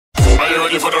Are you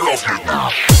ready for the rough?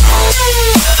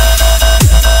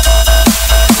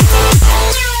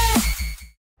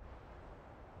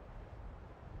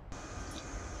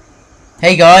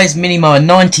 Hey guys, Machinima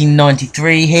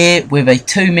 1993 here with a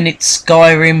 2-minute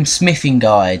Skyrim smithing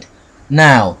guide.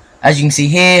 Now, as you can see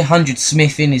here, 100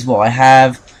 smithing is what I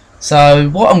have.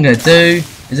 So what I'm going to do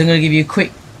is I'm going to give you a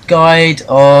quick guide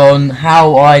on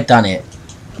how I done it.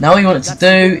 Now what you want to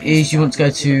do is you want to go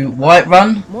to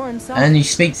Whiterun and you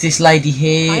speak to this lady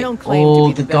here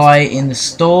or the guy in the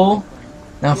store.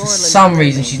 Now for some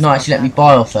reason she's not actually let me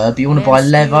buy off her, but you want to buy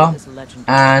leather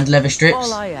and leather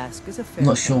strips. I'm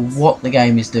not sure what the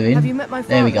game is doing.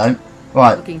 There we go.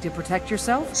 Right.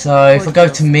 So if I go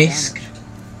to Misk,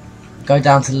 go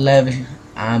down to leather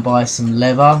and buy some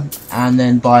leather and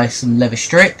then buy some leather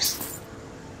strips.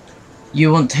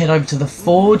 You want to head over to the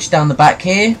forge down the back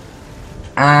here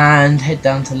and head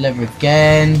down to leather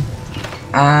again.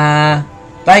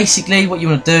 Basically what you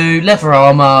want to do, leather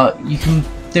armour, you can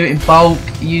do it in bulk,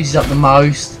 it uses up the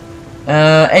most.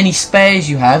 Any spares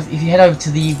you have, if you head over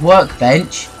to the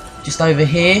workbench just over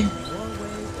here,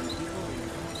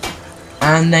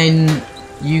 and then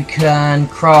you can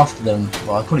craft them.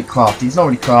 Well, I call it crafting, it's not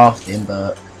really crafting,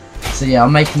 but so yeah,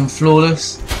 I'm making them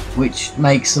flawless, which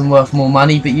makes them worth more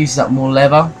money but uses up more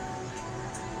leather.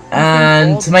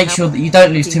 And to make sure that you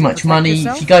don't lose too much money,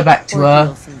 if you go back to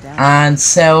her and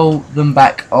sell them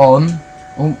back on,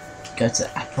 go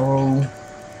to Apparel,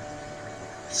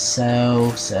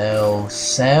 sell.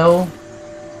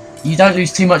 You don't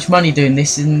lose too much money doing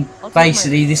this, and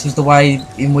basically this was the way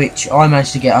in which I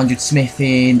managed to get 100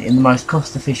 smithing in the most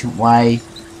cost efficient way.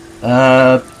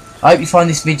 I hope you find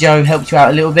this video helped you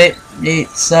out a little bit.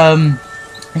 It's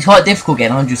quite difficult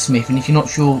getting 100 smithing if you're not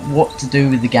sure what to do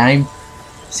with the game.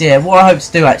 So yeah, what I hope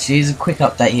to do actually is a quick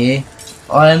update here.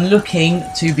 I am looking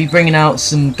to be bringing out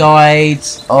some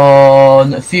guides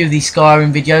on a few of these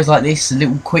Skyrim videos like this,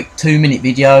 little quick 2-minute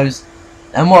videos.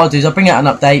 And what I'll do is I'll bring out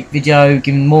an update video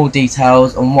giving more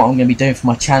details on what I'm going to be doing for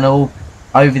my channel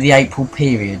over the April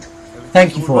period.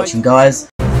 Thank you for watching, guys.